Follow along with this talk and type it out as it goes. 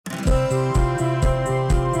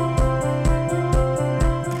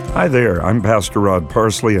Hi there, I'm Pastor Rod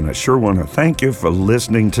Parsley, and I sure want to thank you for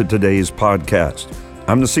listening to today's podcast.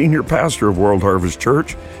 I'm the senior pastor of World Harvest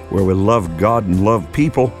Church, where we love God and love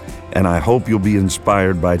people, and I hope you'll be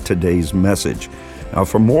inspired by today's message. Now,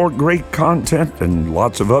 for more great content and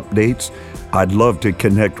lots of updates, I'd love to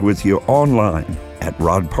connect with you online at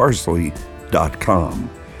rodparsley.com.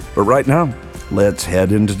 But right now, let's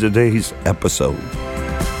head into today's episode.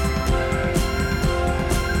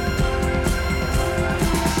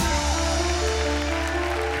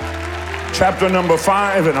 Chapter number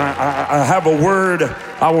 5, and I have a word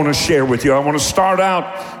I want to share with you. I want to start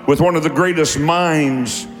out with one of the greatest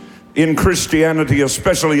minds in Christianity,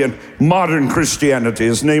 especially in modern Christianity.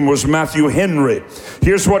 His name was Matthew Henry.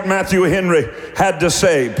 Here's what Matthew Henry had to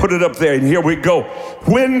say. Put it up there, and here we go.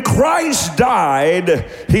 When Christ died,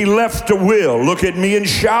 he left a will. Look at me and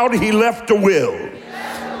shout, he left a will.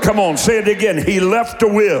 Come on, say it again. He left a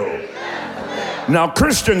will. Now,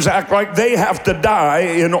 Christians act like they have to die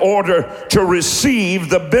in order to receive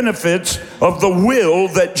the benefits of the will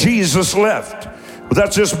that Jesus left. But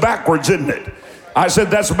that's just backwards, isn't it? I said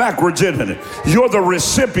that's backwards, isn't it? You're the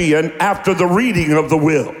recipient after the reading of the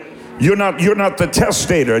will. You're not the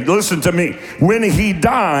testator. Listen to me. When he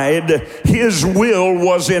died, his will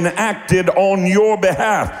was enacted on your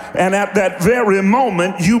behalf. And at that very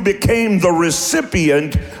moment, you became the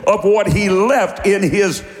recipient of what he left in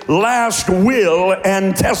his last will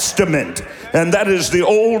and testament. And that is the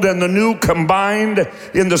Old and the New combined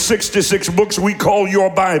in the 66 books we call your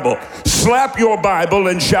Bible. Slap your Bible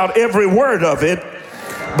and shout, every word of it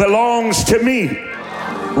belongs to me.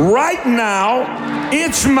 Right now,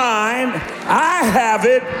 it's mine. I have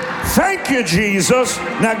it. Thank you, Jesus.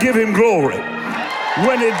 Now give him glory.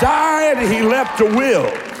 When he died, he left a will.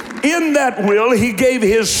 In that will, he gave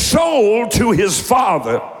his soul to his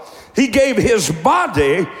father. He gave his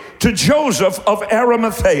body to Joseph of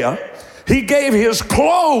Arimathea. He gave his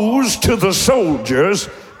clothes to the soldiers,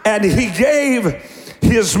 and he gave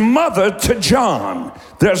his mother to John.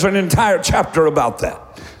 There's an entire chapter about that.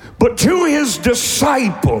 But to his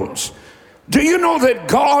disciples, do you know that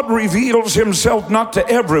God reveals himself not to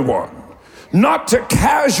everyone, not to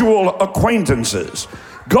casual acquaintances?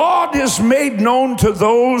 God is made known to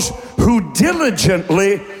those who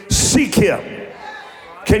diligently seek him.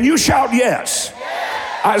 Can you shout yes?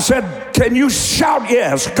 I said, can you shout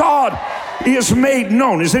yes? God is made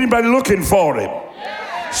known. Is anybody looking for him?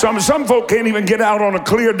 Some folk can't even get out on a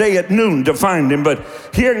clear day at noon to find him. But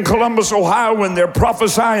here in Columbus, Ohio, when they're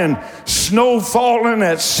prophesying snow falling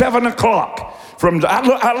at 7 o'clock,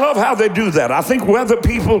 I love how they do that. I think weather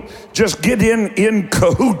people just get in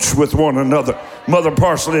cahoots with one another, Mother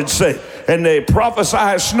Parsley would say, and they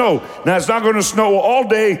prophesy snow. Now, it's not going to snow all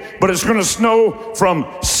day, but it's going to snow from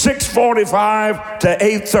 6:45 to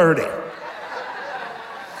 8:30.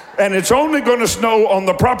 And it's only going to snow on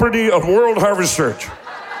the property of World Harvest Church.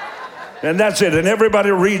 And that's it. And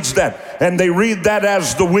everybody reads that. And they read that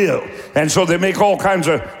as the will. And so they make all kinds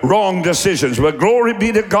of wrong decisions. But glory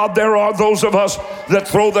be to God, there are those of us that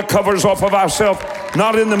throw the covers off of ourselves,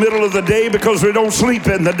 not in the middle of the day because we don't sleep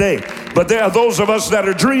in the day. But there are those of us that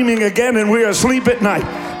are dreaming again and we are asleep at night.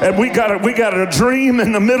 And we got a dream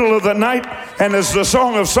in the middle of the night. And as the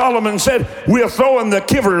Song of Solomon said, we're throwing the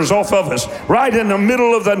kivers off of us right in the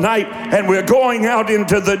middle of the night. And we're going out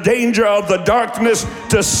into the danger of the darkness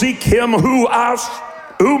to seek him whom our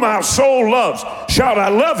soul loves. Shout, I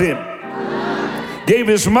love him. Gave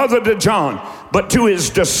his mother to John, but to his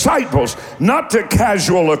disciples, not to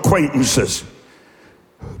casual acquaintances.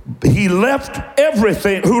 He left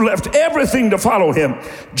everything, who left everything to follow him.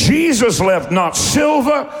 Jesus left not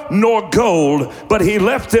silver nor gold, but he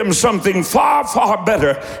left them something far, far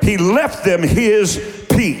better. He left them his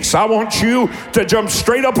peace. I want you to jump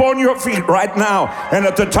straight up on your feet right now, and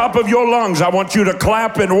at the top of your lungs, I want you to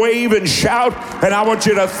clap and wave and shout, and I want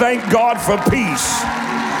you to thank God for peace.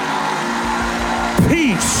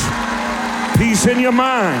 Peace. Peace in your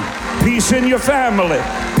mind. Peace in your family.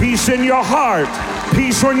 Peace in your heart.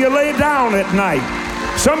 Peace when you lay down at night.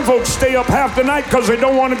 Some folks stay up half the night because they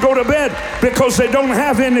don't want to go to bed because they don't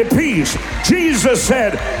have any peace. Jesus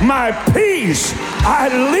said, my peace I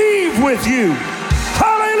leave with you.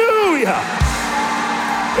 Hallelujah.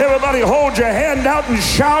 Everybody hold your hand out and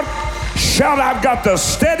shout. Shout, I've got the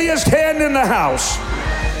steadiest hand in the house.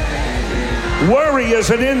 Worry is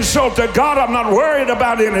an insult to God. I'm not worried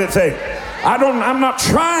about anything. I'm not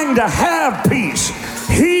trying to have peace.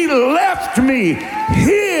 He left me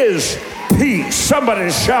his peace. Somebody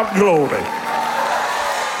shout glory.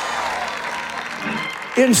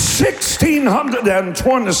 In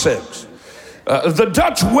 1626, the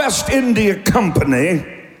Dutch West India Company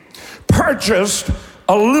purchased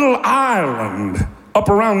a little island up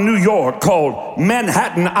around New York called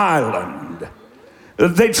Manhattan Island.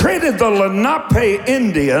 They traded the Lenape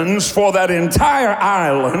Indians for that entire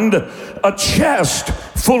island, a chest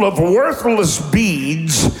full of worthless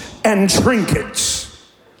beads and trinkets.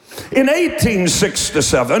 In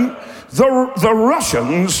 1867, the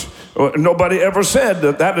Russians, nobody ever said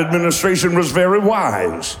that administration was very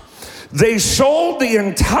wise. They sold the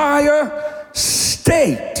entire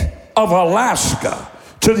state of Alaska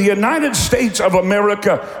to the United States of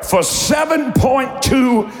America for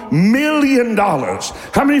 $7.2 million.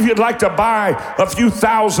 How many of you'd like to buy a few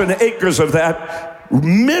thousand acres of that?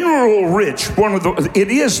 Mineral rich, it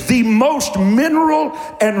is the most mineral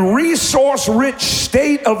and resource rich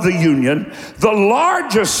state of the Union, the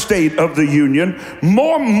largest state of the Union,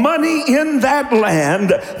 more money in that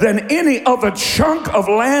land than any other chunk of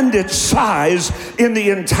land its size in the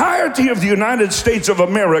entirety of the United States of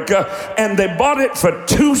America, and they bought it for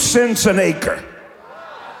 2 cents an acre.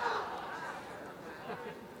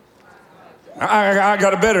 I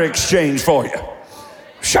got a better exchange for you.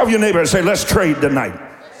 Shove your neighbor and say, let's trade tonight.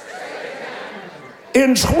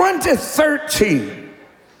 In 2013,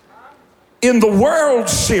 in the World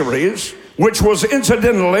Series, which was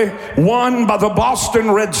incidentally won by the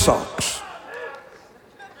Boston Red Sox.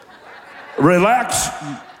 Relax.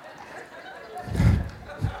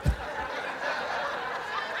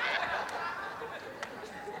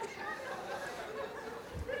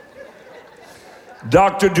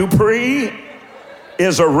 Dr. Dupree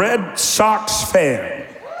is a Red Sox fan.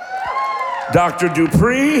 Dr.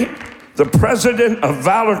 Dupree, the president of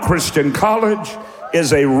Valor Christian College,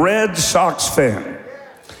 is a Red Sox fan.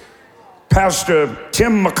 Pastor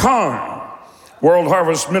Tim McCarn, World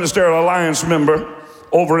Harvest Ministerial Alliance member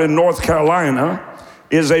over in North Carolina,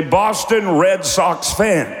 is a Boston Red Sox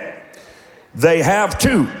fan. They have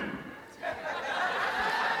two.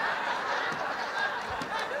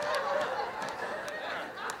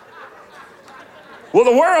 Well,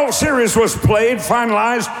 the World Series was played,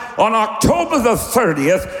 finalized on October the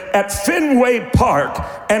 30th at Fenway Park,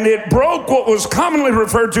 and it broke what was commonly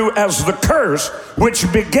referred to as the curse, which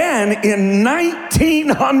began in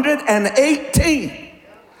 1918.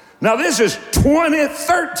 Now, this is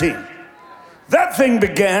 2013. That thing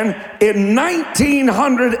began in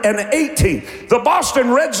 1918. The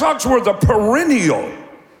Boston Red Sox were the perennial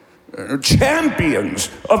champions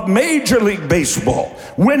of Major League Baseball,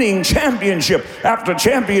 winning championship after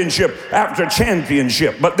championship after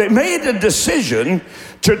championship. But they made a decision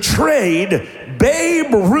to trade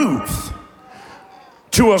Babe Ruth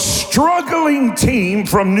to a struggling team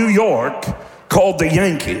from New York called the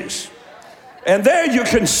Yankees. And there you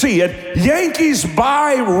can see it. Yankees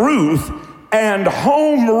buy Ruth and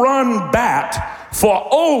home run bat for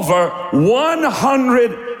over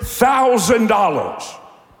 $100,000.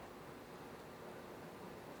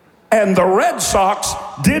 And the Red Sox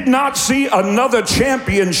did not see another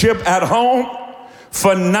championship at home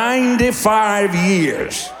for 95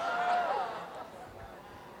 years.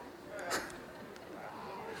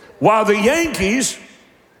 While the Yankees,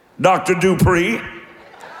 Dr. Dupree,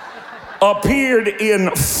 appeared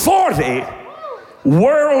in 40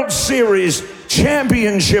 World Series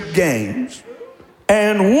championship games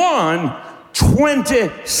and won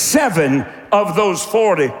 27 of those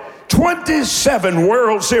 40. 27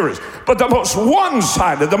 World Series. But the most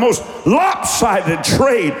one-sided, the most lopsided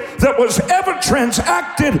trade that was ever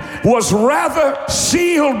transacted was rather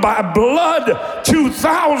sealed by blood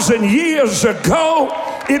 2,000 years ago.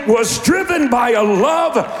 It was driven by a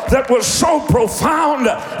love that was so profound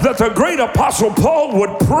that the great Apostle Paul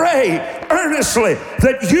would pray earnestly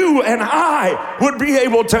that you and I would be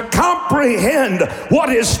able to comprehend what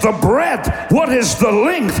is the breadth, what is the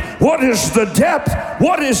length, what is the depth,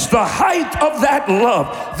 what is the height of that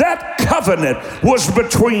love. That covenant was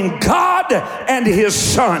between God and his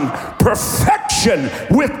Son. Perfection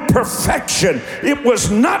with perfection. It was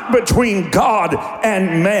not between God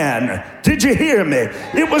and man. Did you hear me?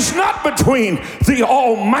 It was not between the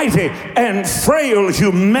almighty and frail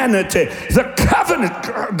humanity. The covenant,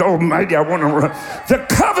 God almighty, the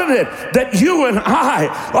covenant that you and I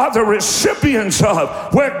are the recipients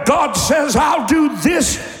of, where God says, I'll do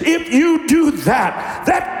this if you do that.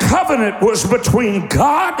 That covenant was between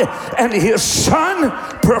God and his Son,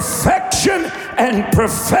 perfection and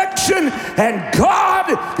perfection, and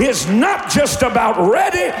God is not just about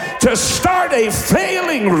ready to start a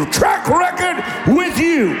failing track record with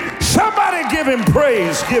you. Somebody give him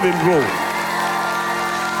praise, give him glory.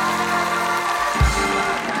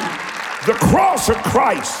 The cross of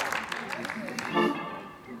Christ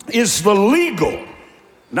is the legal.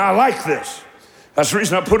 Now I like this. That's the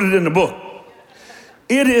reason I put it in the book.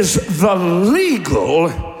 It is the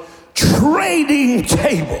legal trading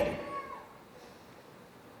table.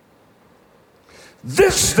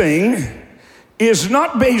 This thing is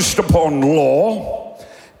not based upon law.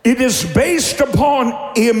 It is based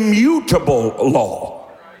upon immutable law.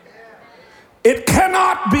 It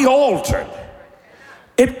cannot be altered.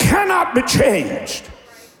 It cannot be changed.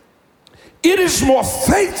 It is more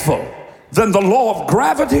faithful than the law of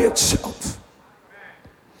gravity itself.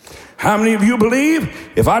 How many of you believe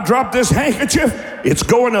if I drop this handkerchief, it's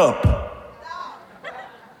going up?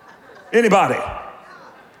 Anybody?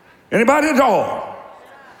 Anybody at all?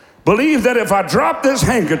 Believe that if I drop this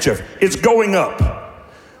handkerchief, it's going up.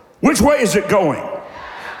 Which way is it going?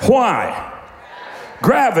 Why?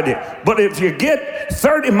 Gravity. But if you get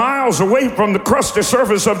 30 miles away from the crusty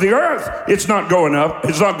surface of the earth, it's not going up,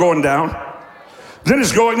 it's not going down. Then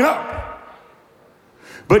it's going up.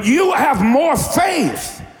 But you have more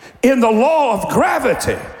faith in the law of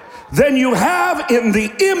gravity than you have in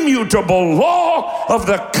the immutable law of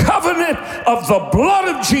the covenant of the blood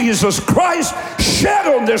of Jesus Christ shed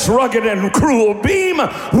on this rugged and cruel beam,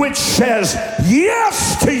 which says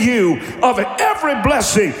yes to you of every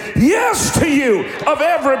blessing, yes to you of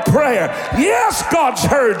every prayer. Yes, God's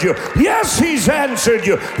heard you. Yes, He's answered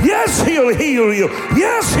you. Yes, He'll heal you.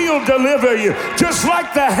 Yes, He'll deliver you. Just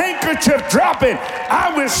like the handkerchief dropping.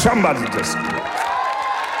 I wish somebody just...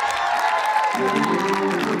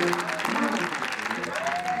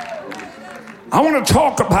 I want to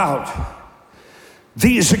talk about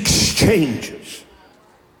these exchanges.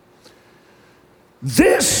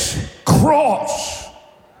 This cross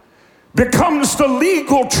becomes the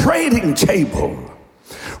legal trading table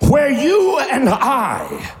where you and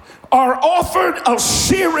I are offered a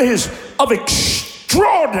series of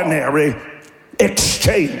extraordinary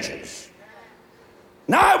exchanges.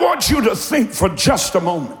 Now I want you to think for just a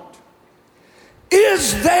moment.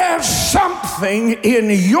 Is there something in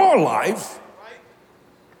your life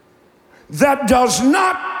that does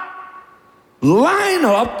not line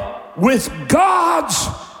up with God's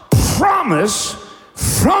promise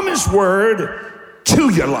from His word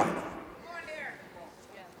to your life?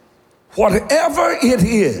 Whatever it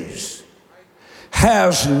is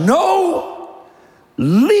has no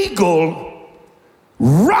legal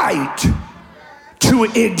right to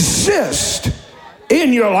exist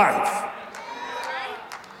in your life.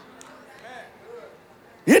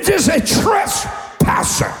 It is a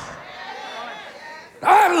trespasser.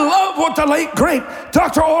 I love what the late, great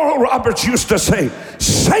Dr. Oral Roberts used to say.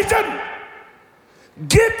 Satan,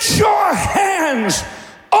 get your hands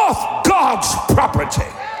off God's property.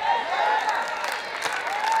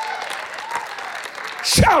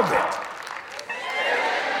 Shout it.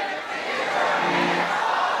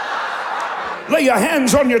 Lay your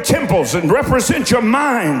hands on your temples and represent your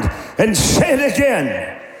mind and say it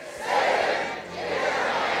again.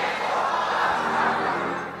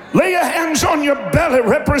 Lay your hands on your belly,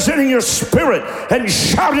 representing your spirit, and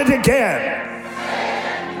shout it again.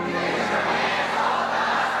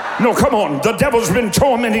 No, come on. The devil's been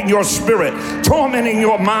tormenting your spirit, tormenting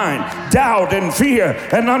your mind. Doubt and fear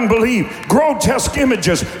and unbelief, grotesque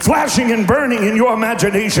images flashing and burning in your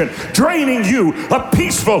imagination, draining you of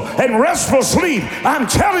peaceful and restful sleep. I'm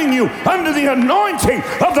telling you, under the anointing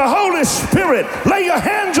of the Holy Spirit, lay your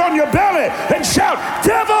hands on your belly and shout,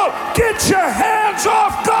 devil, get your hands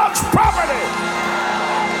off God's property.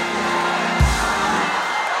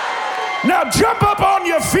 Now jump up on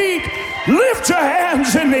your feet. Lift your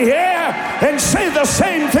hands in the air and say the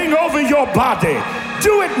same thing over your body.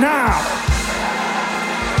 Do it now.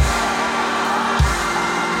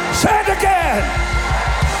 Say it again.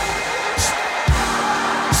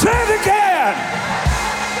 Say it again.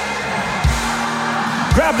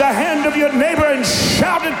 Grab the hand of your neighbor and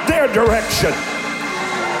shout it their direction.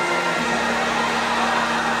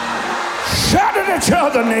 Shout it at your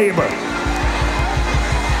other neighbor.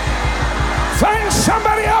 Find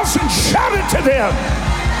somebody else and shout it to them.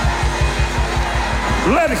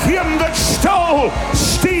 Let him that stole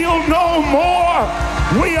steal no more.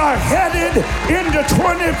 We are headed into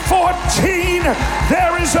 2014.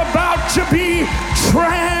 There is about to be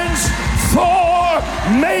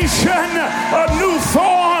transformation. A new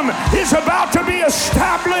form is about to be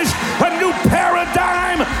established. A new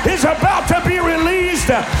paradigm is about to be released.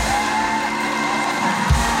 Come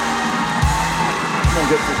on,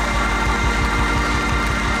 get this.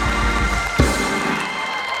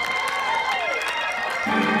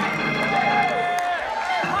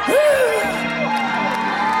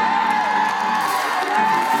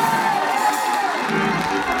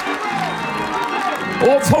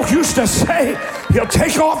 Old folk used to say, He'll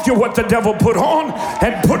take off you what the devil put on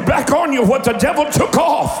and put back on you what the devil took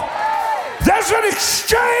off. There's an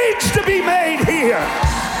exchange to be made here.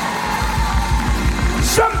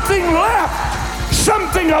 Something left,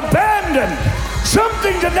 something abandoned,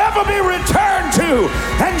 something to never be returned to,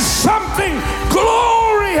 and something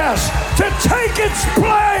glorious to take its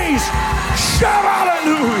place. Shout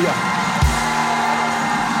hallelujah.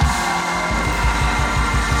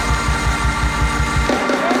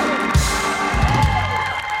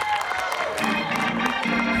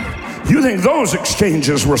 You think those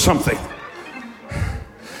exchanges were something?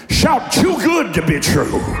 Shout, too good to be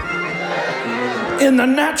true. In the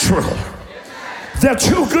natural, they're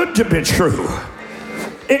too good to be true,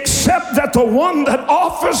 except that the one that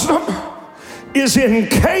offers them is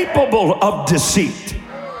incapable of deceit.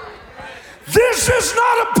 This is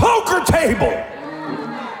not a poker table.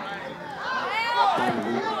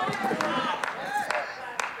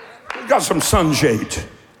 We got some sunshades,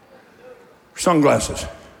 sunglasses.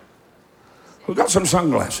 Who got some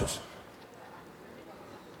sunglasses?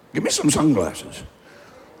 Give me some sunglasses.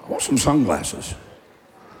 I want some sunglasses.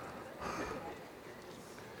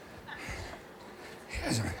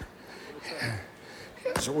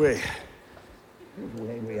 Here's the way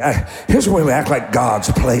we act like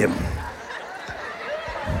God's playing.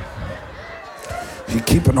 He's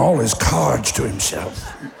keeping all his cards to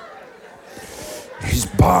himself. He's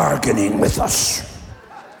bargaining with us.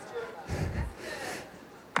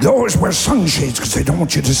 They always wear sunshades because they don't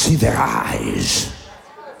want you to see their eyes.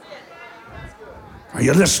 Are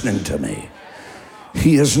you listening to me?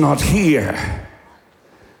 He is not here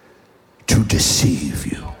to deceive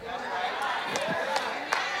you.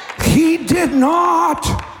 He did not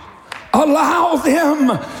allow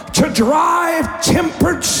them to drive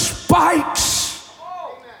tempered spikes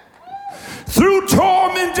through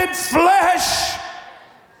tormented flesh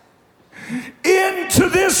into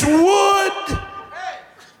this wood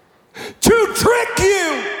to trick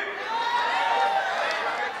you.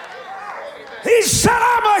 He said,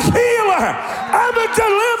 I'm a healer, I'm a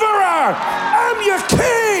deliverer, I'm your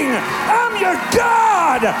king, I'm your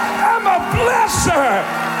God, I'm a blesser.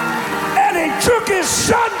 And he took his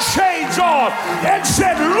sunshades off and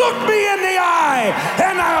said, look me in the eye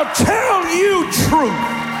and I'll tell you truth.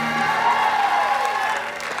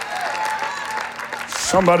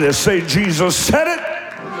 Somebody say, Jesus said it.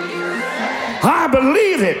 I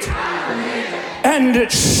believe it. And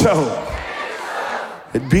it's so.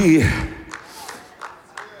 It'd be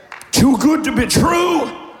too good to be true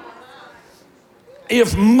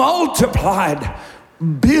if multiplied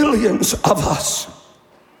billions of us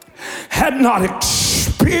had not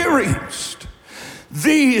experienced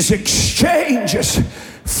these exchanges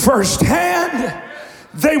firsthand.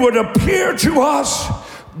 They would appear to us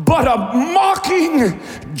but a mocking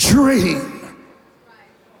dream.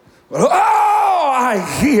 Oh, I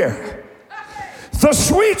hear the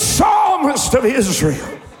sweet psalmist of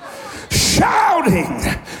Israel shouting,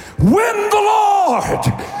 when the Lord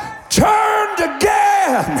turned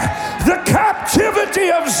again the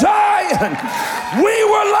captivity of Zion, we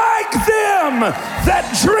were like them that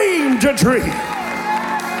dreamed a dream.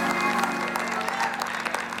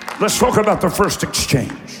 Let's talk about the first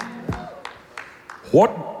exchange.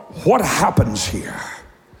 What happens here?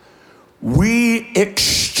 We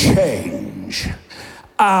exchange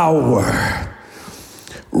our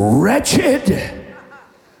wretched,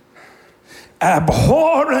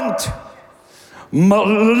 abhorrent,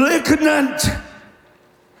 malignant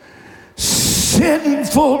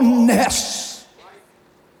sinfulness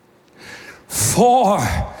for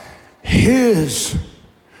his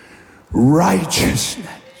righteousness.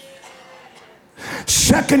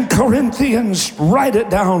 2 Corinthians, write it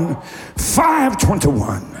down,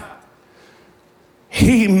 5:21.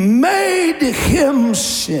 He made him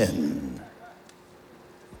sin,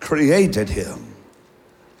 created him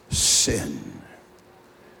sin,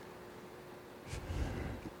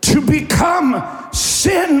 to become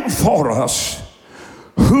sin for us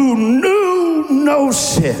who knew no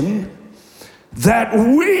sin, that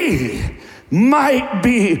we might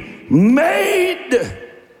be made.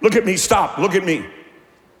 Look at me, stop, look at me.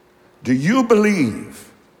 Do you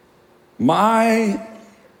believe, my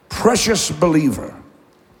precious believer,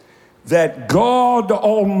 that God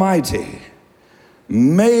Almighty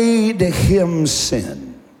made him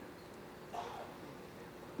sin?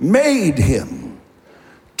 Made him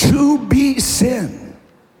to be sin.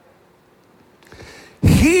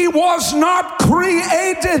 He was not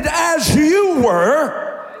created as you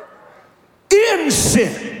were in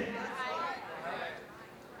sin.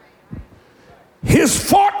 His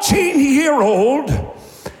 14-year-old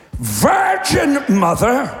virgin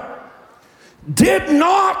mother did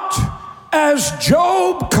not, as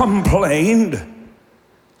Job complained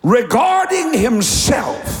regarding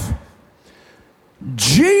himself,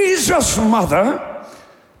 Jesus' mother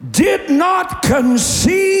did not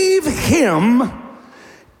conceive him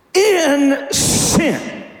in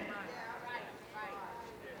sin.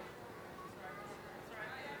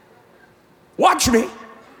 Watch me.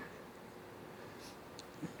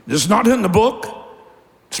 This is not in the book.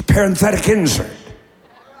 It's a parenthetic insert.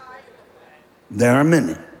 There are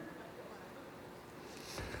many.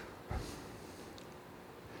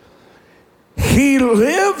 He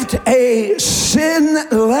lived a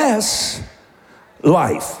sinless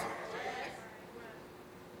life.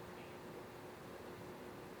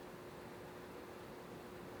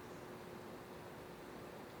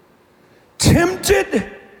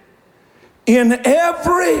 Tempted in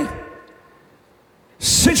every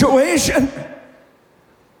situation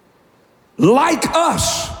like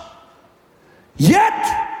us,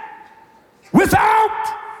 yet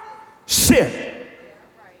without sin.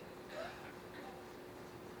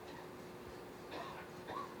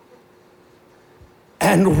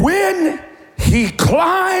 And when he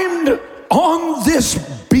climbed on this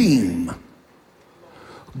beam,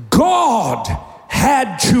 God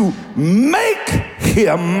had to make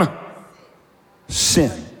him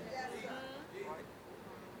sin.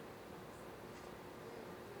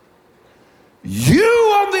 You,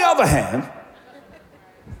 on the other hand,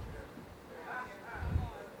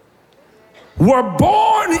 were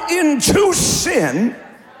born into sin,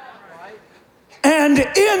 and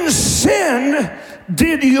in sin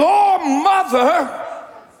did your mother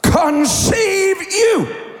conceive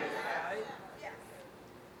you.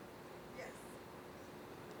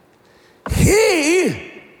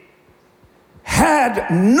 He had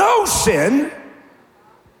no sin.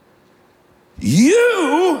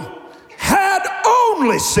 You had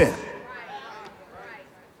only sin.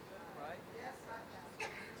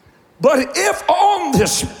 But if on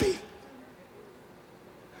this beam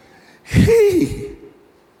he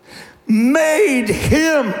made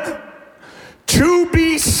him to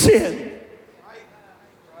be sin,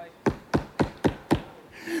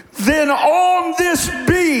 then on this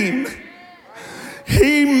beam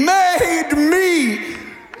he made me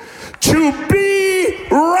to be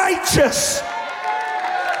righteous.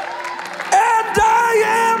 And I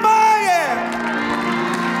am.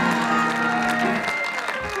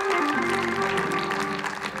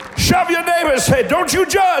 Shove your neighbor and say, don't you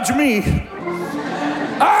judge me.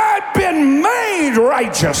 I've been made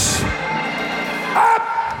righteous.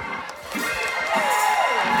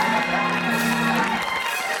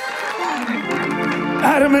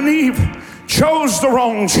 Adam and Eve chose the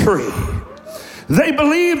wrong tree. They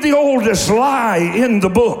believed the oldest lie in the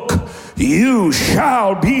book. You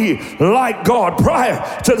shall be like God.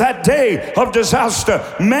 Prior to that day of disaster,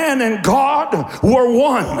 man and God were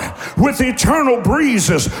one, with eternal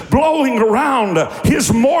breezes blowing around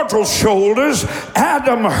his mortal shoulders.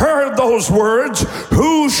 Adam heard those words,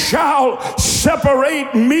 who shall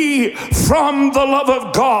separate me from the love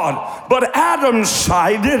of God? But Adam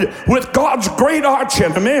sided with God's great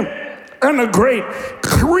archenemy, and a great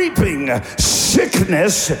creeping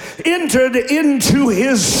sickness entered into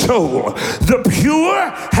his soul. The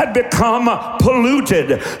pure had become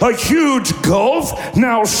polluted. A huge gulf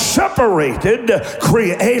now separated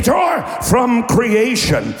creator from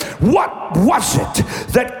creation. What was it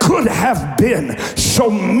that could have been so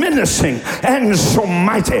menacing and so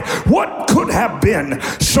mighty? What could have been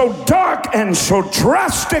so dark and so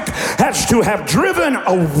drastic as to have driven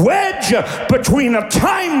a wedge between a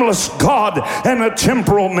timeless God and a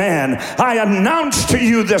temporal man? I announce to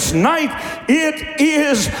you this night, it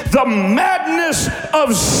is the madness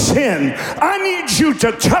of sin. I need you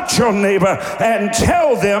to touch your neighbor and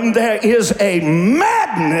tell them there is a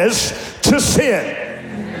madness to sin.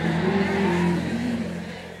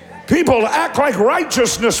 People act like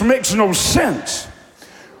righteousness makes no sense.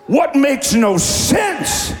 What makes no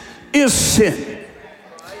sense is sin.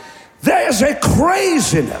 There is a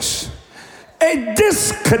craziness, a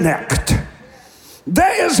disconnect.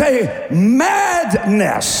 There is a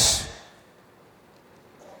madness,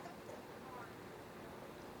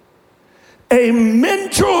 a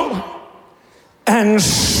mental and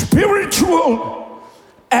spiritual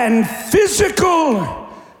and physical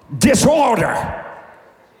disorder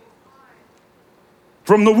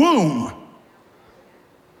from the womb.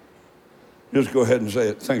 Just go ahead and say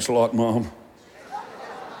it. Thanks a lot, Mom.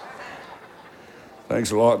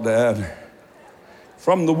 Thanks a lot, Dad.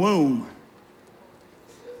 From the womb,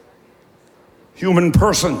 human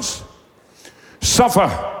persons suffer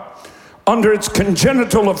under its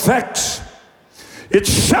congenital effects. It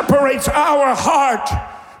separates our heart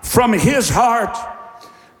from his heart.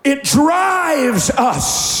 It drives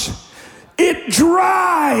us. It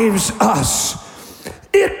drives us.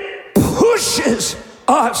 It pushes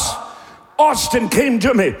us. Austin came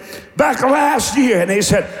to me back last year and he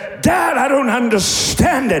said, Dad, I don't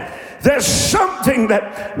understand it. There's something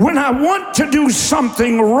that when I want to do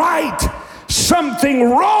something right, something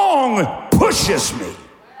wrong pushes me.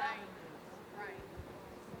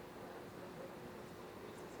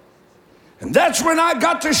 And that's when I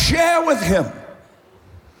got to share with him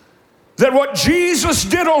that what Jesus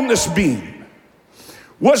did on this beam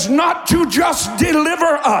was not to just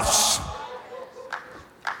deliver us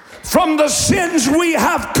from the sins we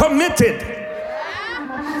have committed,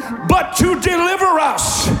 but to deliver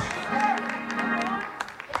us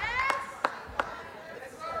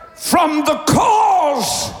from the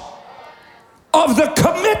cause of the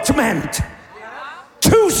commitment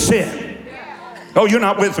to sin. Oh, you're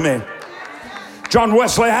not with me. John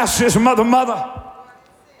Wesley asked his mother,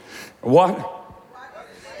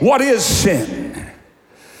 what is sin?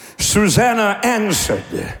 Susanna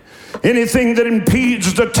answered, anything that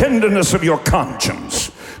impedes the tenderness of your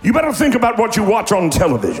conscience. You better think about what you watch on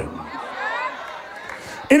television.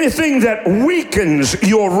 Anything that weakens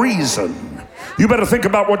your reason. You better think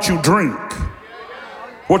about what you drink,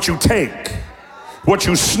 what you take, what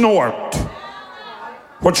you snort,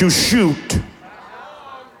 what you shoot.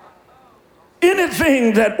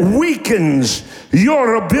 Anything that weakens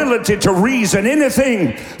your ability to reason,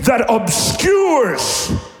 anything that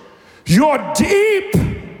obscures your deep,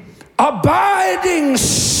 abiding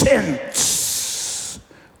sense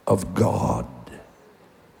of God.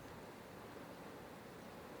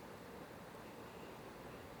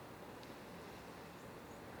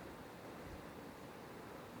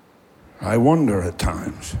 I wonder at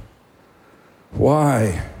times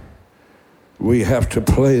why we have to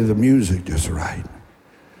play the music just right,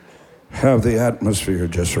 have the atmosphere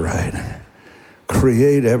just right,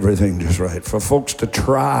 create everything just right, for folks to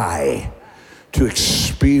try to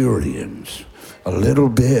experience a little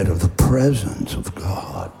bit of the presence of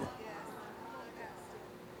God.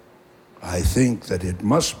 I think that it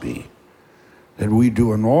must be that we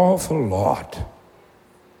do an awful lot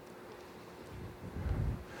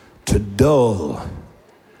to dull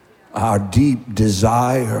our deep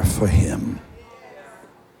desire for him.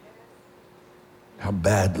 How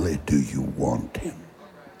badly do you want him?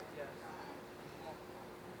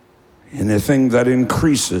 Anything that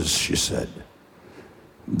increases, she said,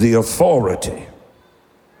 the authority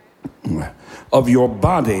of your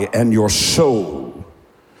body and your soul,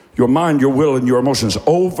 your mind, your will, and your emotions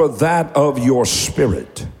over that of your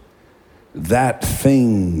spirit, that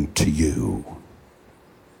thing to you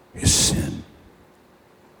is sin.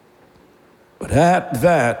 But at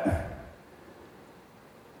that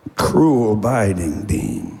cruel biting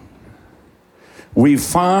beam, we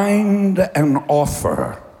find an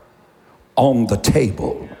offer on the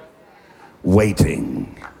table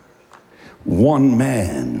waiting. One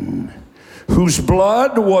man whose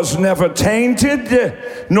blood was never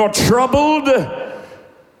tainted nor troubled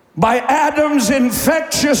by Adam's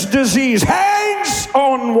infectious disease hangs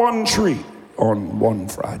on one tree on one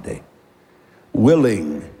Friday,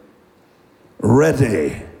 willing,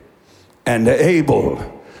 ready, and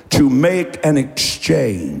able to make an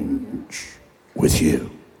exchange with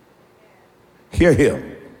you. Hear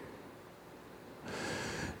him.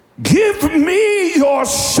 Give me your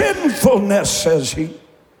sinfulness, says he,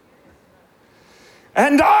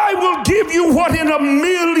 and I will give you what in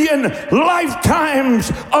 1,000,000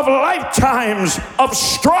 lifetimes of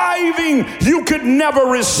striving you could never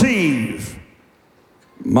receive.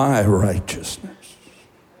 My righteousness.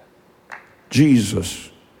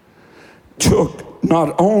 Jesus took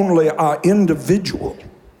not only our individual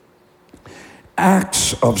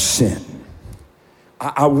acts of sin.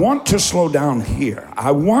 I want to slow down here.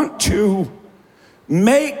 I want to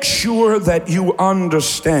make sure that you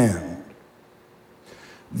understand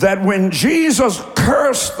that when Jesus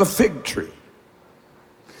cursed the fig tree,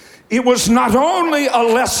 it was not only a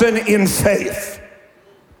lesson in faith,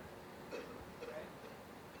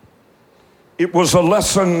 it was a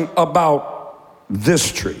lesson about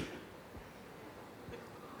this tree.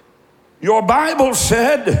 Your Bible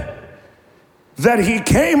said that he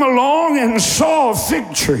came along and saw a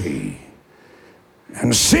fig tree,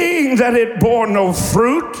 and seeing that it bore no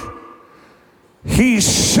fruit, he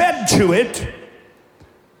said to it,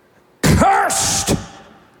 "Cursed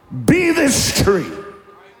be this tree.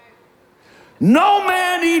 No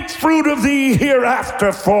man eat fruit of thee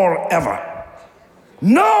hereafter forever.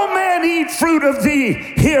 No man eat fruit of thee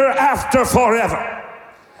hereafter forever."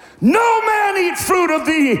 No man eat fruit of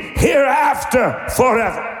thee hereafter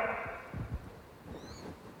forever.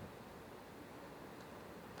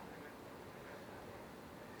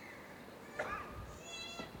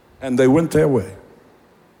 And they went their way.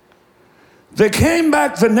 They came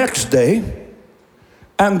back the next day,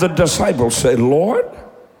 and the disciples said, Lord,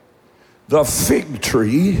 the fig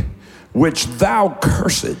tree which thou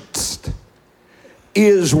cursedst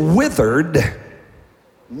is withered,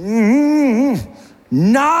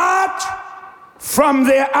 not from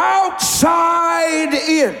the outside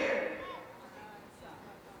in.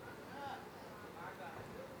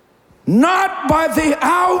 Not by the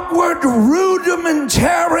outward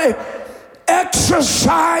rudimentary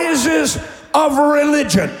exercises of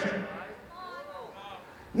religion.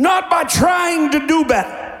 Not by trying to do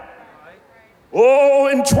better. Oh,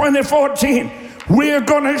 in 2014, we're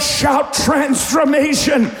going to shout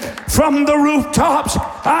transformation from the rooftops.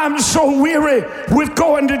 I'm so weary with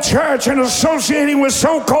going to church and associating with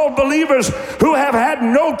so-called believers who have had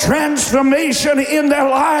no transformation in their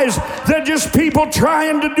lives. They're just people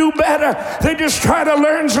trying to do better. They just try to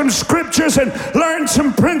learn some scriptures and learn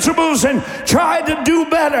some principles and try to do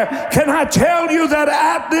better. Can I tell you that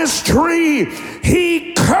at this tree,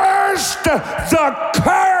 he cursed the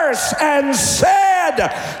curse and said,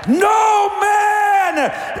 no man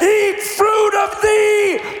eat fruit of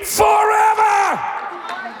thee forever.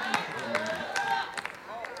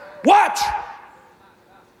 Watch.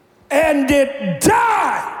 And it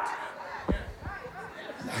died.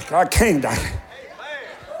 I can't die.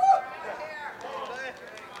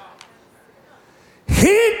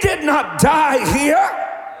 He did not die here.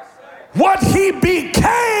 What he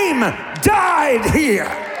became died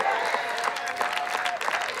here.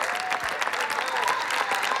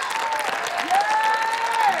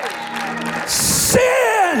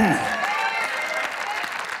 Sin.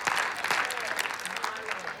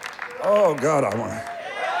 Oh God, I want to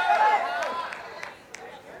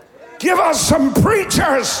give us some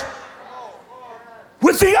preachers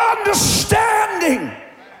with the understanding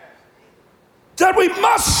that we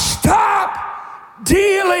must stop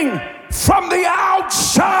dealing from the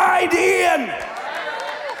outside in.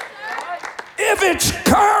 If it's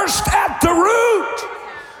cursed at the root,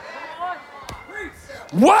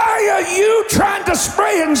 why are you trying to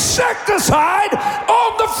spray insecticide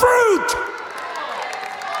on the fruit?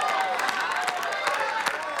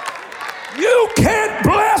 You can't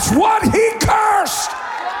bless what he cursed.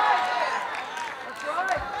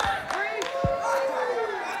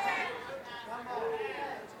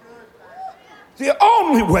 The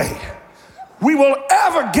only way we will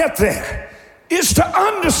ever get there is to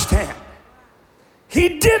understand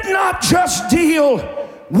he did not just deal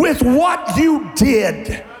with what you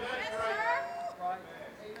did.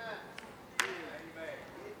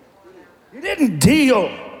 He didn't deal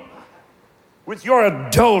with your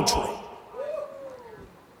adultery,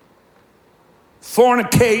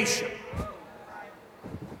 fornication.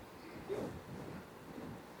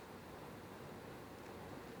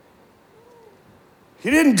 He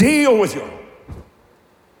didn't deal with your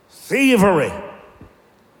thievery,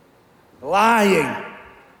 lying.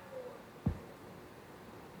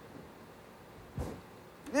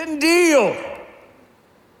 He didn't deal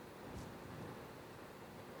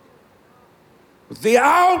with the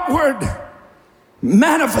outward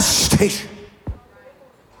manifestation.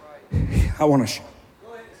 I want to shout.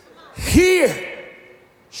 Here.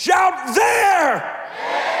 Shout there.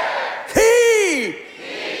 He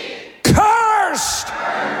cursed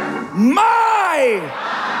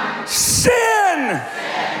my sin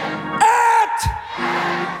at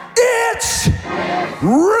its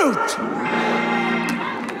root.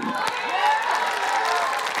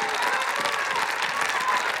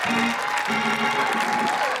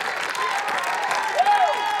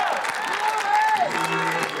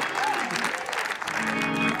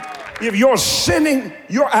 If you're sinning,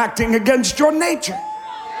 you're acting against your nature.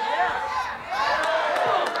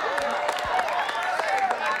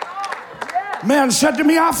 Man said to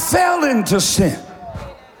me, I fell into sin.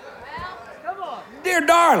 Dear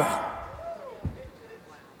darling,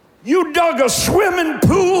 you dug a swimming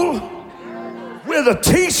pool with a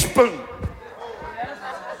teaspoon,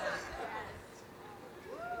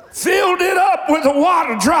 filled it up with a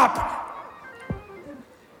water dropper,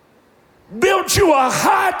 built you a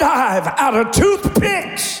high dive out of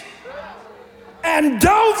toothpicks and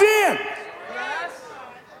dove in.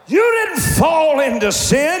 You didn't fall into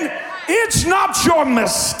sin. It's not your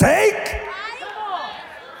mistake.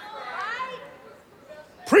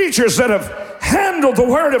 Preachers that have handled the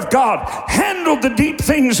Word of God, handled the deep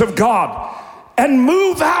things of God, and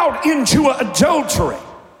move out into adultery.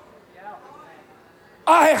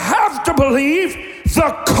 I have to believe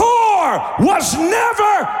the core was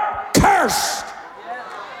never cursed.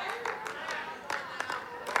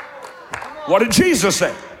 What did Jesus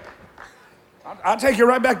say? I'll take you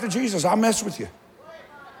right back to Jesus. I'll mess with you.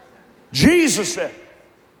 Jesus said,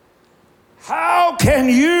 how can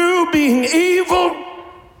you, being evil,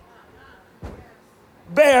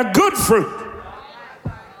 bear good fruit?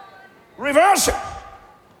 Reverse it.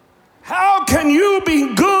 How can you,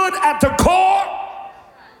 being good at the core,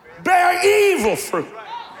 bear evil fruit?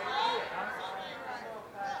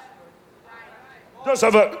 Does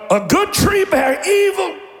a good tree bear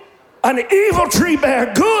evil? An evil tree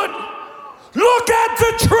bear good? Look at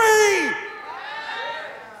the tree.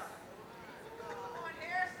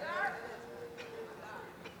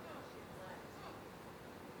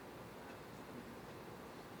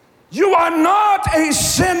 You are not a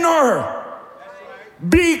sinner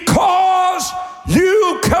because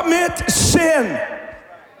you commit sin.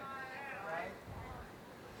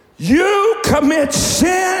 You commit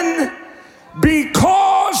sin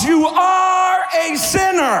because you are a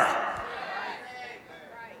sinner.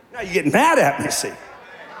 Now you're getting mad at me, see.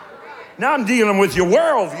 Now I'm dealing with your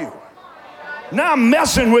worldview. Now I'm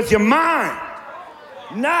messing with your mind.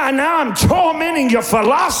 Now I'm tormenting your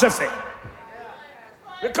philosophy.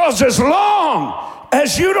 Because as long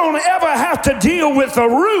as you don't ever have to deal with the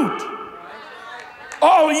root,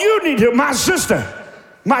 all you need to, my sister,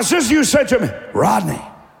 you said to me, Rodney,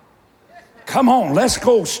 come on, let's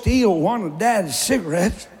go steal one of Dad's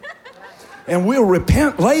cigarettes and we'll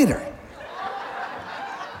repent later.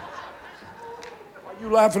 Why are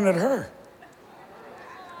you laughing at her?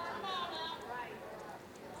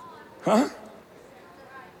 Huh?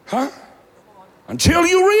 Until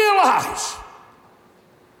you realize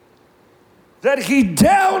that he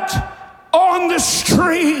dealt on this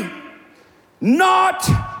tree not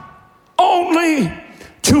only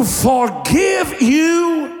to forgive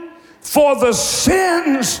you for the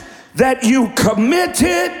sins that you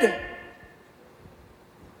committed,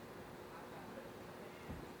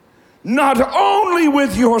 not only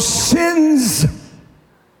with your sins,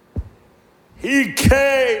 he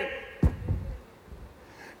came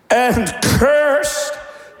and cursed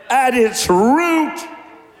at its root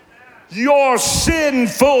your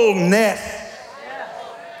sinfulness.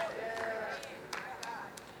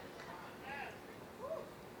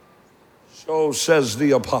 So says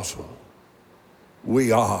the apostle,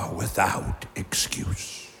 we are without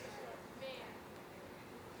excuse.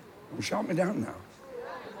 Don't shout me down now.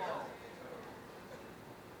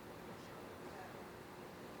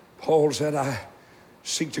 Paul said, I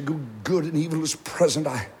seek to do good and evil is present.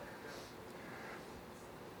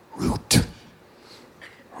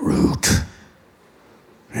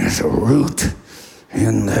 There's a root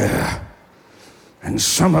in there. And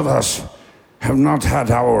some of us have not had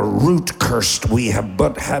our root cursed. We have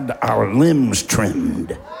but had our limbs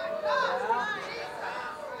trimmed.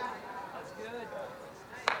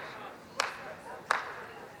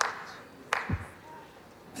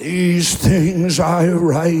 These things I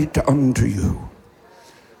write unto you,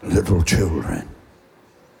 little children,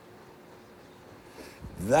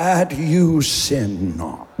 that you sin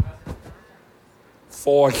not.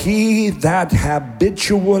 For he that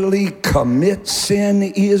habitually commits sin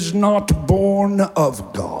is not born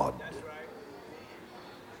of God.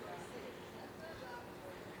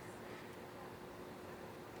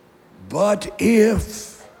 But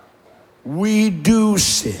if we do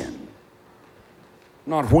sin,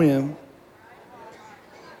 not when,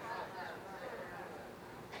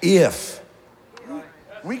 if.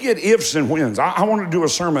 We get ifs and whens. I want to do a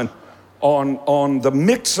sermon on the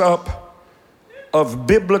mix-up of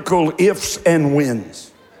biblical ifs and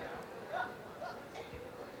whens.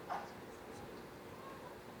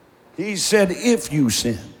 He said, if you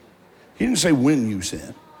sin. He didn't say when you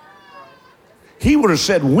sin. He would have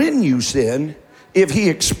said when you sin if he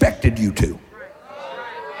expected you to.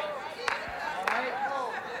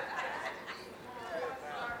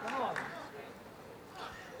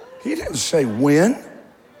 He didn't say when.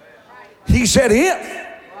 He said if.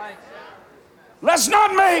 Let's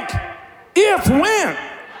not make if when.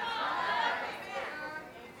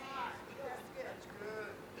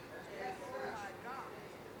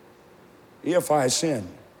 If I sin,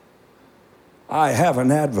 I have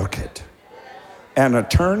an advocate, an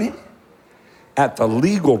attorney at the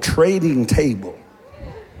legal trading table.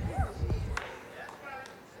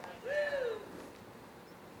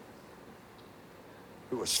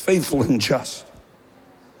 Who is faithful and just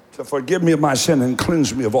to forgive me of my sin and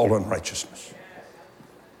cleanse me of all unrighteousness.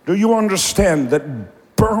 Do you understand that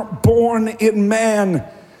born in man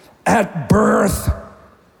at birth,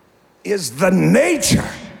 is the nature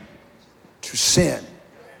to sin.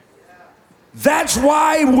 That's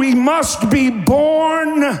why we must be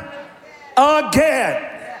born again.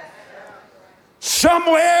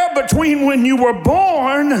 Somewhere between when you were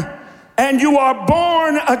born and you are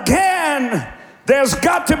born again, there's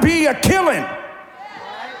got to be a killing.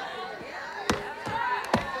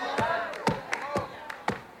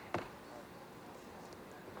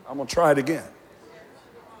 I'm going to try it again.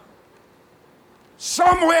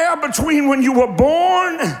 Somewhere between when you were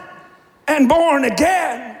born and born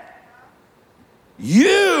again,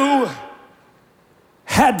 you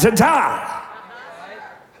had to die.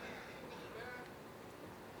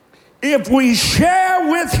 If we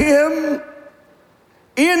share with him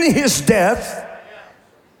in his death,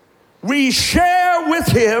 we share with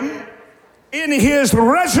him in his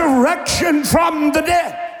resurrection from the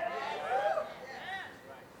dead.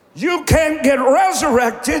 You can't get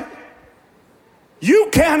resurrected. You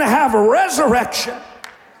can't have a resurrection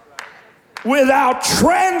without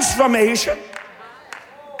transformation.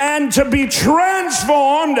 And to be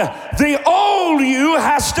transformed, the old you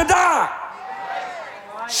has to die.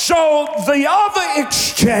 So the other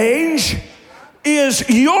exchange is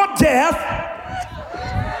your death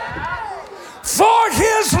for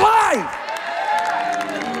his life.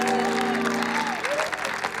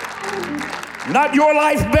 Not your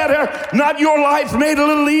life better, not your life made a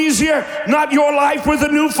little easier, not your life with a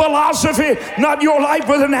new philosophy, not your life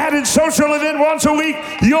with an added social event once a week.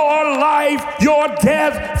 Your life, your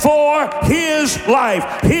death for his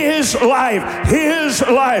life, his life, his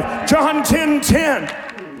life. John 10:10.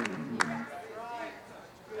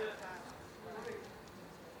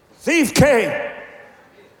 Thief came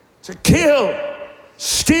to kill,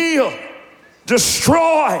 steal,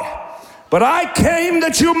 destroy. But I came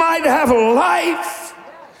that you might have life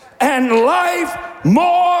and life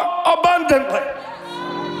more abundantly.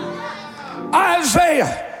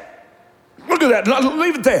 Isaiah, look at that,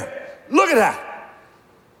 leave it there. Look at that.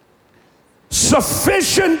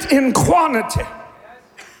 Sufficient in quantity.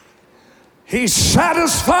 He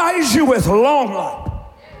satisfies you with long life,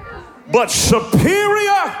 but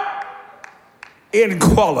superior in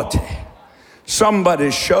quality.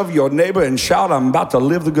 Somebody shove your neighbor and shout, I'm about to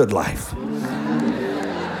live the good life.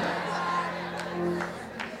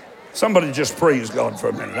 Somebody just praise God for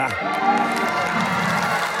a minute.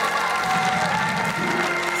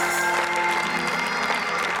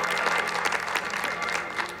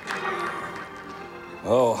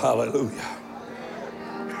 Oh, hallelujah.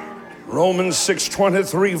 Romans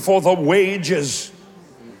 6:23, for the wages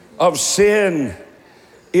of sin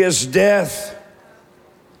is death.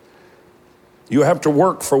 You have to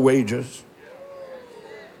work for wages.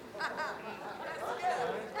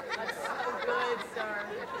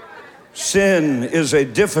 Sin is a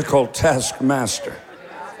difficult taskmaster.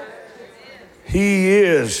 He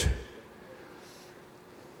is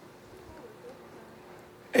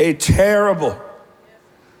a terrible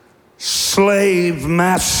slave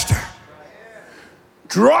master,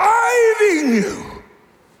 driving you.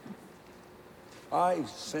 I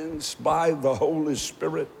sense by the Holy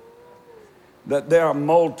Spirit that there are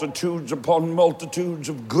multitudes upon multitudes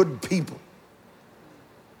of good people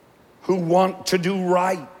who want to do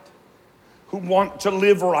right, who want to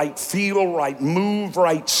live right, feel right, move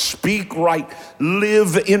right, speak right,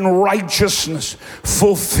 live in righteousness,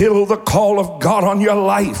 fulfill the call of God on your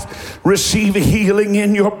life, receive healing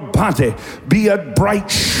in your body, be a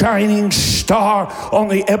bright shining star on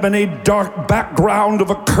the ebony dark background of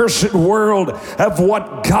a cursed world of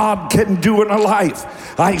what God can do in a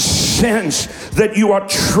life. I sense that you are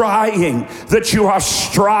trying, that you are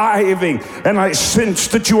striving, and I sense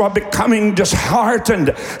that you are becoming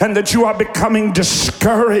disheartened and that you are becoming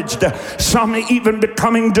discouraged, some even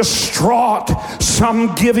becoming distraught,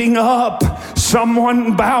 some giving up,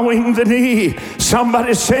 someone bowing the knee,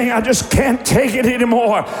 somebody saying, I just can't take it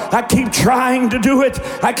anymore. I keep trying to do it.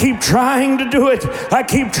 I keep trying to do it. I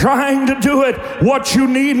keep trying to do it. What you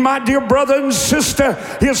need, my dear brother and sister,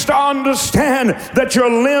 is to understand that your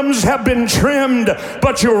limbs have been trimmed,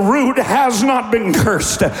 but your root has not been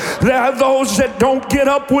cursed. There are those that don't get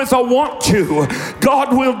up with a want to.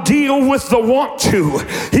 God will deal with the want to.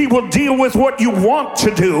 He will deal with what you want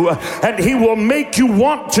to do, and he will make you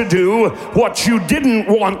want to do what you didn't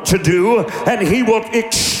want to do, and he will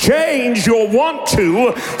exchange your want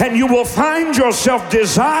to, and you will find yourself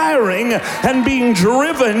desiring and being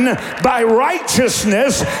driven by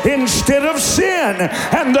righteousness instead of sin,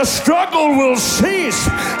 and the struggle will cease,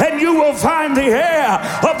 and you will find the air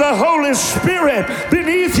of the Holy Spirit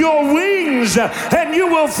beneath your wings, and you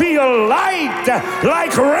will feel light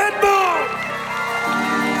like Red Bull.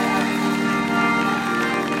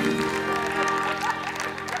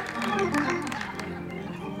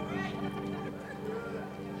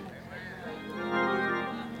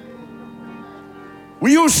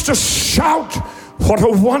 We used to shout, what a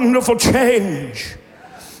wonderful change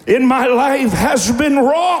in my life has been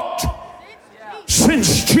wrought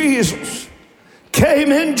since Jesus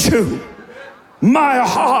came into my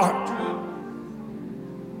heart.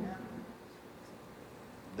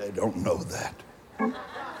 They don't know that.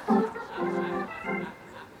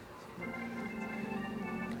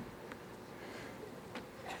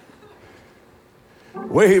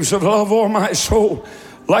 Waves of love o'er my soul,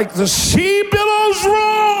 like the sea billows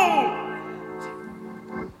roll,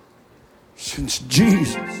 since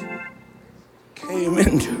Jesus came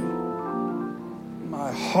into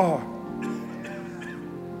my heart.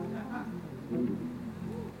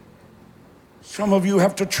 Some of you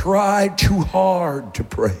have to try too hard to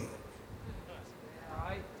pray.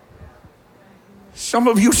 Some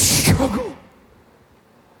of you struggle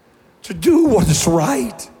to do what is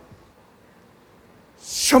right.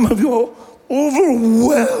 Some of you are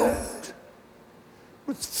overwhelmed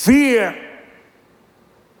with fear,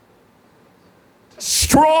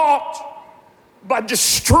 distraught by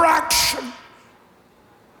distraction,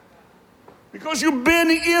 because you've been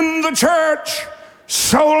in the church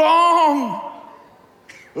so long.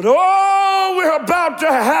 But oh, we're about to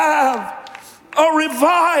have a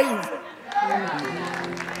revival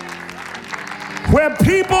where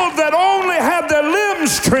people that only have their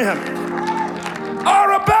limbs trimmed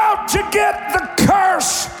are about to get the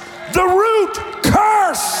curse, the root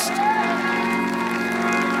cursed.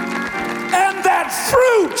 And that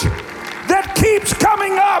fruit that keeps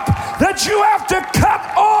coming up that you have to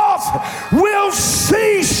cut off will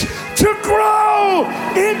cease to grow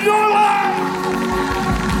in your life.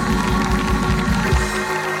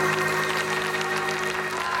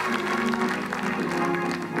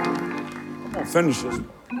 I'm going to finish this.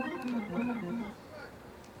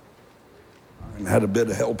 I had a bit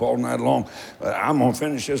of help all night long. I'm going to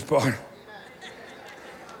finish this part.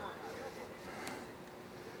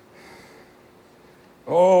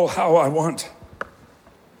 Oh, how I want.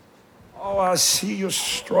 Oh, I see your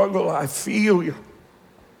struggle. I feel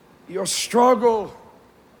your struggle.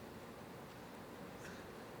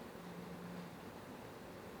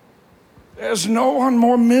 There's no one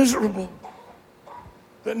more miserable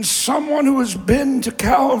than someone who has been to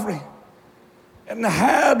Calvary and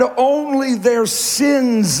had only their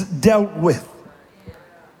sins dealt with.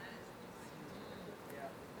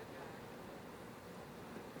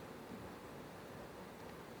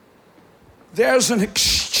 There's an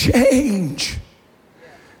exchange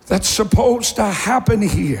that's supposed to happen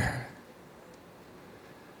here.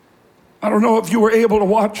 I don't know if you were able to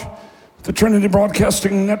watch the Trinity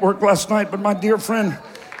Broadcasting Network last night, but my dear friend,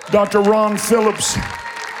 Dr. Ron Phillips,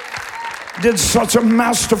 did such a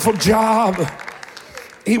masterful job.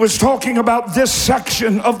 He was talking about this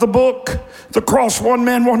section of the book, The Cross, One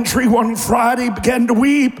Man, One Tree, One Friday, began to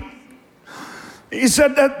weep. He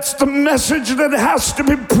said that's the message that has to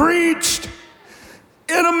be preached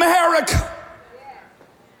in America.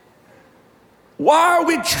 Why are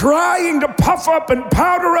we trying to puff up and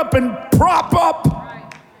powder up and prop up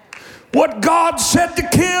what God said to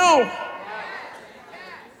kill?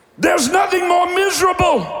 There's nothing more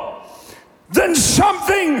miserable than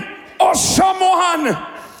something or someone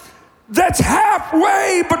that's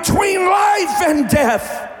halfway between life and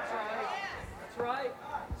death. That's right.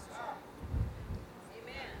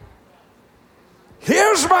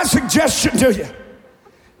 Here's my suggestion to you.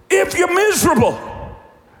 If you're miserable,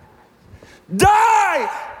 die.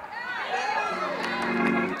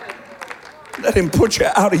 Let him put you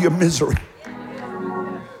out of your misery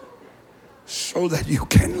so that you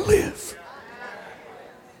can live.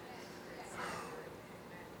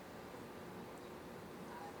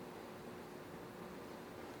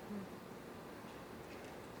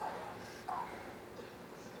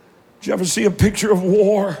 Did you ever see a picture of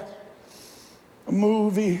war? A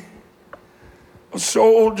movie? A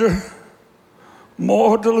soldier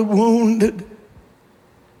mortally wounded,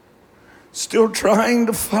 still trying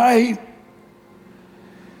to fight,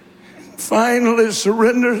 and finally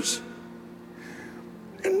surrenders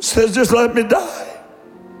and says, just let me die.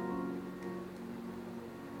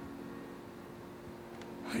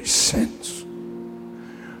 I sense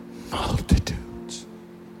multitudes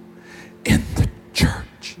in the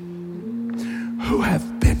church who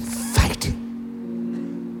have been fighting.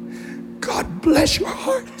 God bless your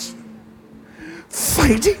hearts.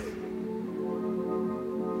 Fighting.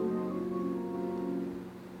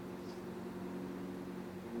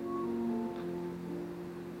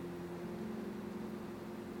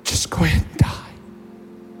 Just go ahead and die.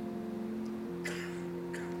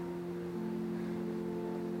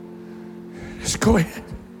 Just go ahead.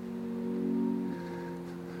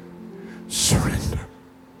 Surrender.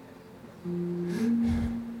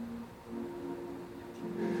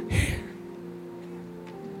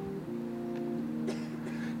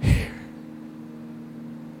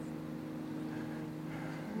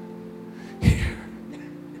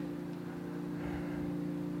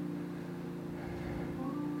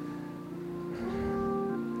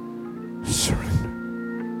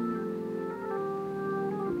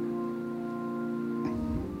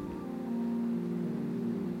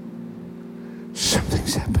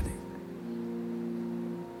 things happening.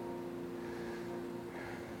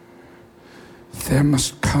 There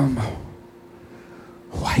must come a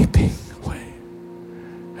wiping away,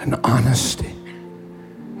 an honesty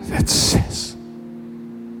that says,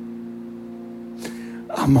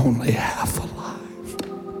 I'm only half alive.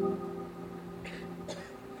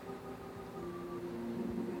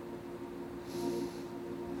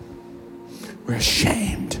 We're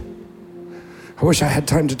ashamed. I wish I had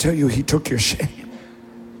time to tell you he took your shame.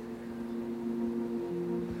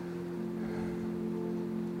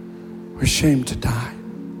 We're ashamed to die.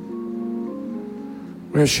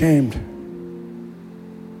 We're ashamed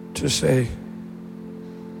to say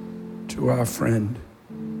to our friend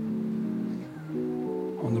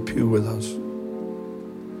on the pew with us,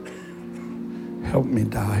 help me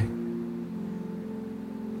die.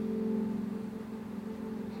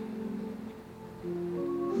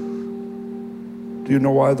 Do you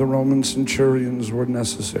know why the Roman centurions were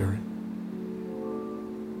necessary?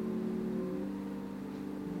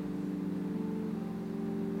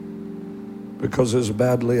 Because as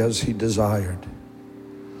badly as he desired,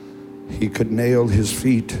 he could nail his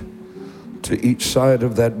feet to each side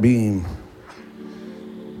of that beam,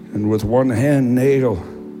 and with one hand nail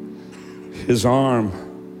his arm,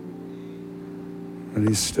 and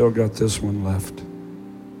he's still got this one left.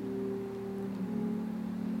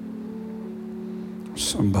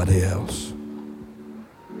 Somebody else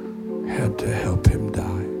had to help him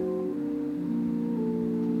die.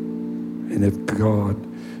 And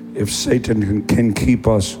if Satan can keep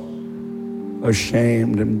us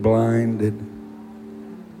ashamed and blinded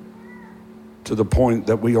to the point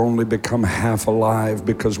that we only become half alive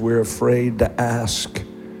because we're afraid to ask,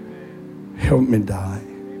 help me die.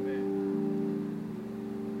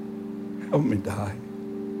 Help me die.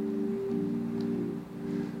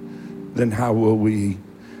 Then how will we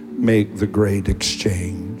make the great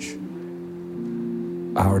exchange?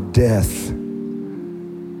 Our death.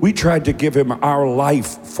 We tried to give him our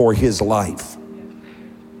life for his life.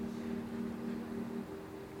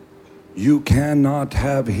 You cannot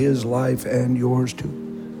have his life and yours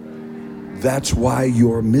too. That's why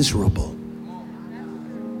you're miserable.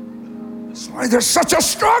 That's why there's such a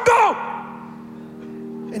struggle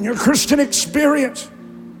in your Christian experience.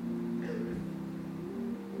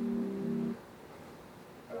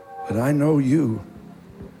 But I know you're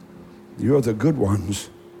the good ones.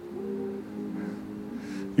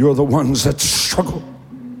 You're the ones that struggle.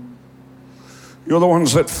 You're the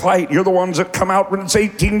ones that fight. You're the ones that come out when it's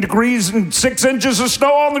 18 degrees and 6 inches of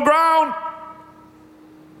snow on the ground.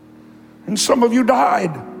 And some of you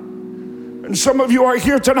died. And some of you are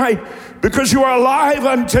here tonight because you are alive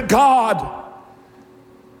unto God.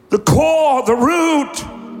 The core, the root,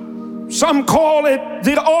 some call it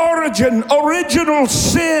the origin, original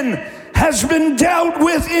sin has been dealt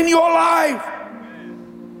with in your life.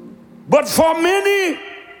 But for many,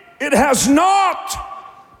 it has not.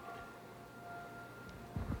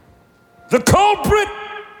 The culprit,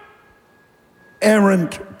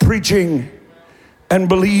 errant preaching and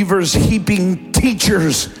believers heaping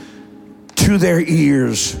teachers to their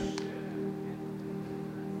ears.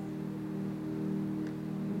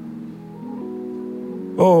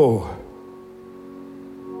 Oh,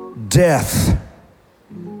 death.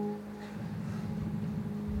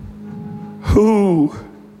 Who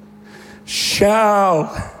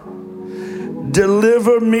shall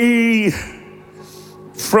deliver me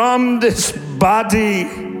from this body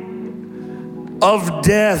of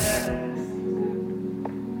death?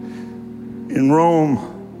 In Rome,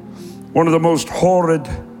 one of the most horrid,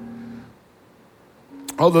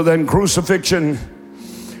 other than crucifixion,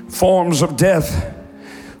 forms of death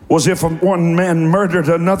was if one man murdered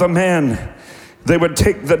another man, they would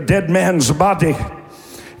take the dead man's body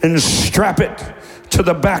and strap it to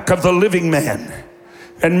the back of the living man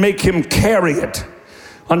and make him carry it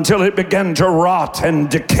until it began to rot and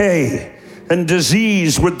decay, and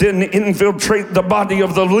disease would then infiltrate the body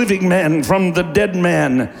of the living man from the dead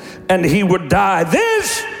man, and he would die.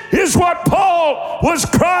 This is what Paul was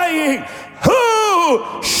crying.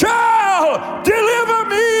 Who shall deliver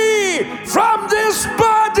me from this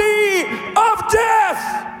body of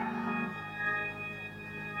death?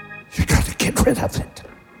 You got to get rid of it.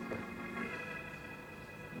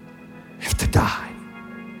 You have to die.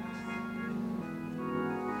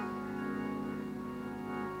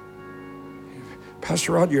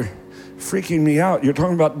 Pastor Rod, you're freaking me out. You're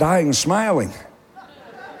talking about dying smiling.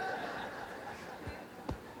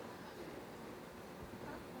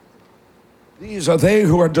 These are they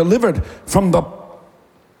who are delivered from the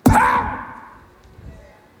power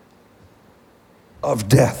of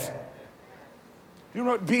death. You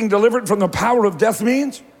know what being delivered from the power of death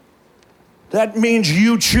means? That means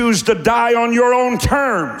you choose to die on your own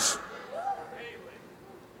terms.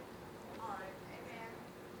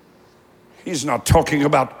 He's not talking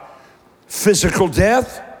about physical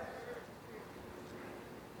death.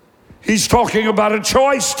 He's talking about a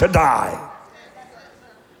choice to die.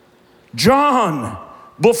 John,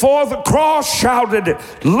 before the cross, shouted,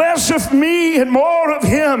 "Less of me and more of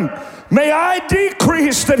him. May I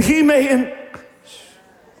decrease that he may increase."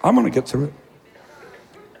 I'm going to get through it.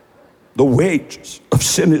 The wages of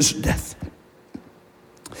sin is death.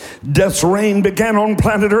 Death's reign began on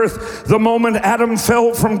planet Earth the moment Adam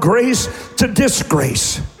fell from grace to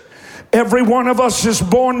disgrace. Every one of us is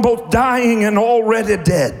born both dying and already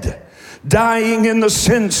dead. Dying in the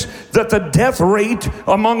sense that the death rate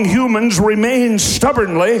among humans remains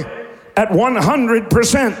stubbornly at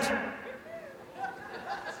 100%.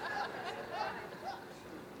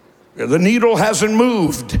 The needle hasn't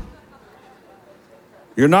moved.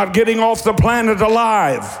 You're not getting off the planet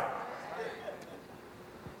alive.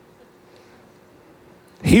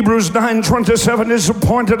 Hebrews 9:27 is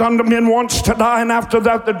appointed unto men once to die, and after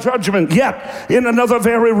that the judgment. Yet, in another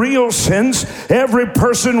very real sense, every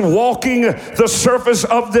person walking the surface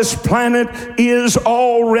of this planet is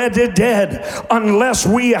already dead, unless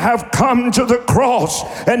we have come to the cross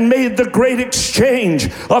and made the great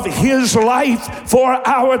exchange of his life for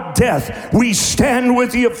our death. We stand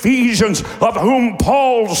with the Ephesians, of whom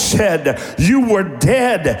Paul said, "You were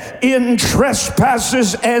dead in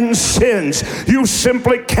trespasses and sins." You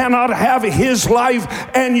simply cannot have his life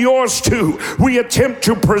and yours too. We attempt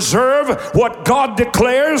to preserve what God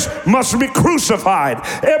declares must be crucified.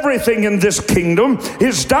 Everything in this kingdom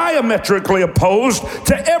is diametrically opposed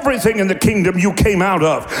to everything in the kingdom you came out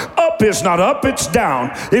of. Up is not up, it's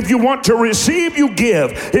down. If you want to receive, you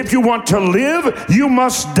give. If you want to live, you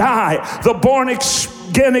must die. The born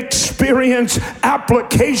again experience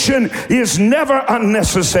application is never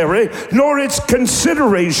unnecessary, nor its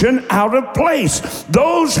consideration out of place.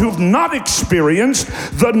 Those who've not experienced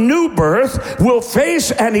the new birth will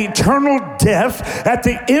face an eternal death at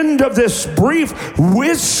the end of this brief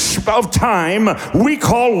wisp of time we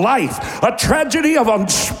call life. A tragedy of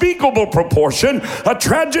unspeakable proportion, a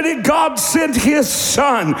tragedy God sent his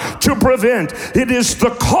son to prevent. It is the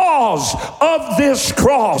cause of this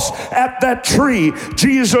cross at that tree.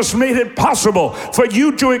 Jesus made it possible for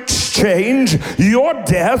you to exchange your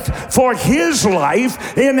death for his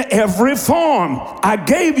life in every form. I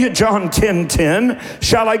gave you John 10:10.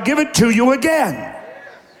 Shall I give it to you again?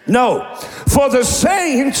 No. For the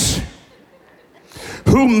saints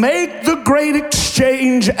who make the great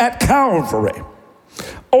exchange at Calvary.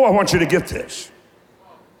 Oh, I want you to get this.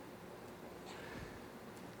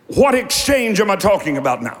 What exchange am I talking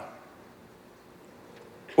about now?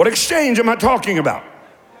 What exchange am I talking about?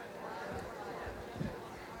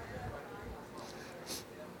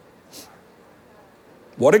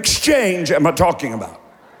 What exchange am I talking about?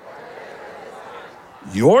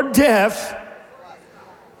 Your death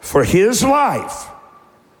for his life.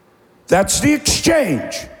 That's the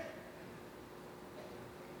exchange.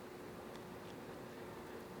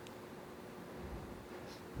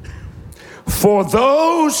 For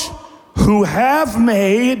those who have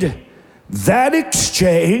made that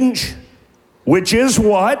exchange, which is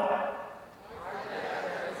what?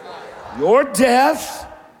 Your death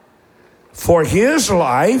for his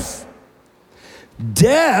life,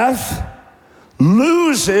 death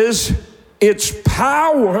loses its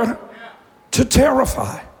power to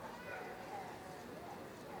terrify.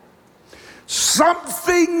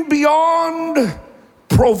 Something beyond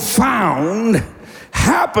profound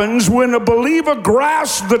happens when a believer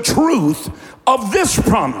grasps the truth of this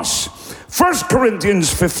promise. 1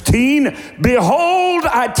 Corinthians 15, behold,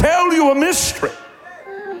 I tell you a mystery.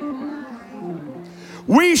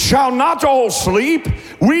 We shall not all sleep,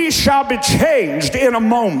 we shall be changed in a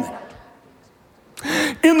moment.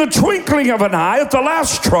 In the twinkling of an eye, at the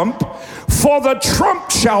last trump, for the trump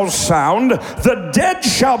shall sound, the dead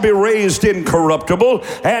shall be raised incorruptible,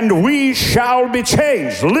 and we shall be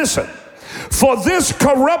changed. Listen. For this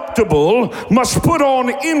corruptible must put on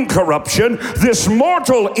incorruption, this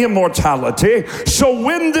mortal immortality. So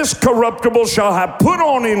when this corruptible shall have put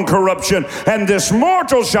on incorruption, and this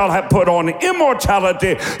mortal shall have put on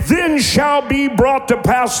immortality, then shall be brought to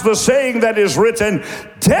pass the saying that is written,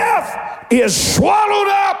 death is swallowed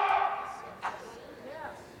up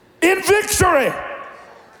in victory.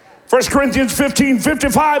 1 Corinthians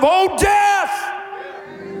 15:55, oh death!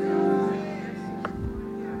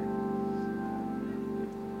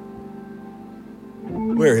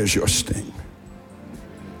 Where is your sting?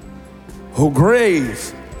 Oh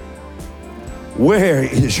grave, Where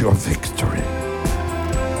is your victory?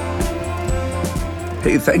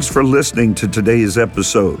 Hey, thanks for listening to today's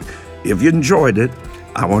episode. If you enjoyed it,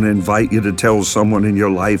 I want to invite you to tell someone in your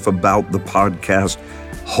life about the podcast.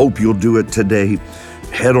 Hope you'll do it today.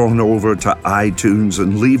 Head on over to iTunes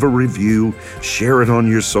and leave a review. Share it on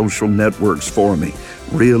your social networks for me.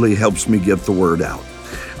 Really helps me get the word out.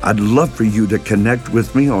 I'd love for you to connect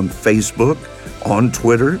with me on Facebook, on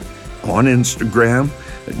Twitter, on Instagram.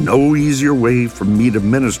 No easier way for me to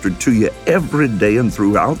minister to you every day and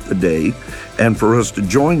throughout the day, and for us to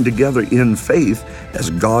join together in faith as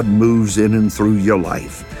God moves in and through your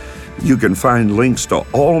life. You can find links to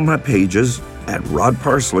all my pages at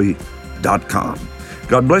rodparsley.com.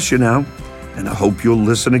 God bless you now, and I hope you'll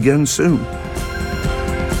listen again soon.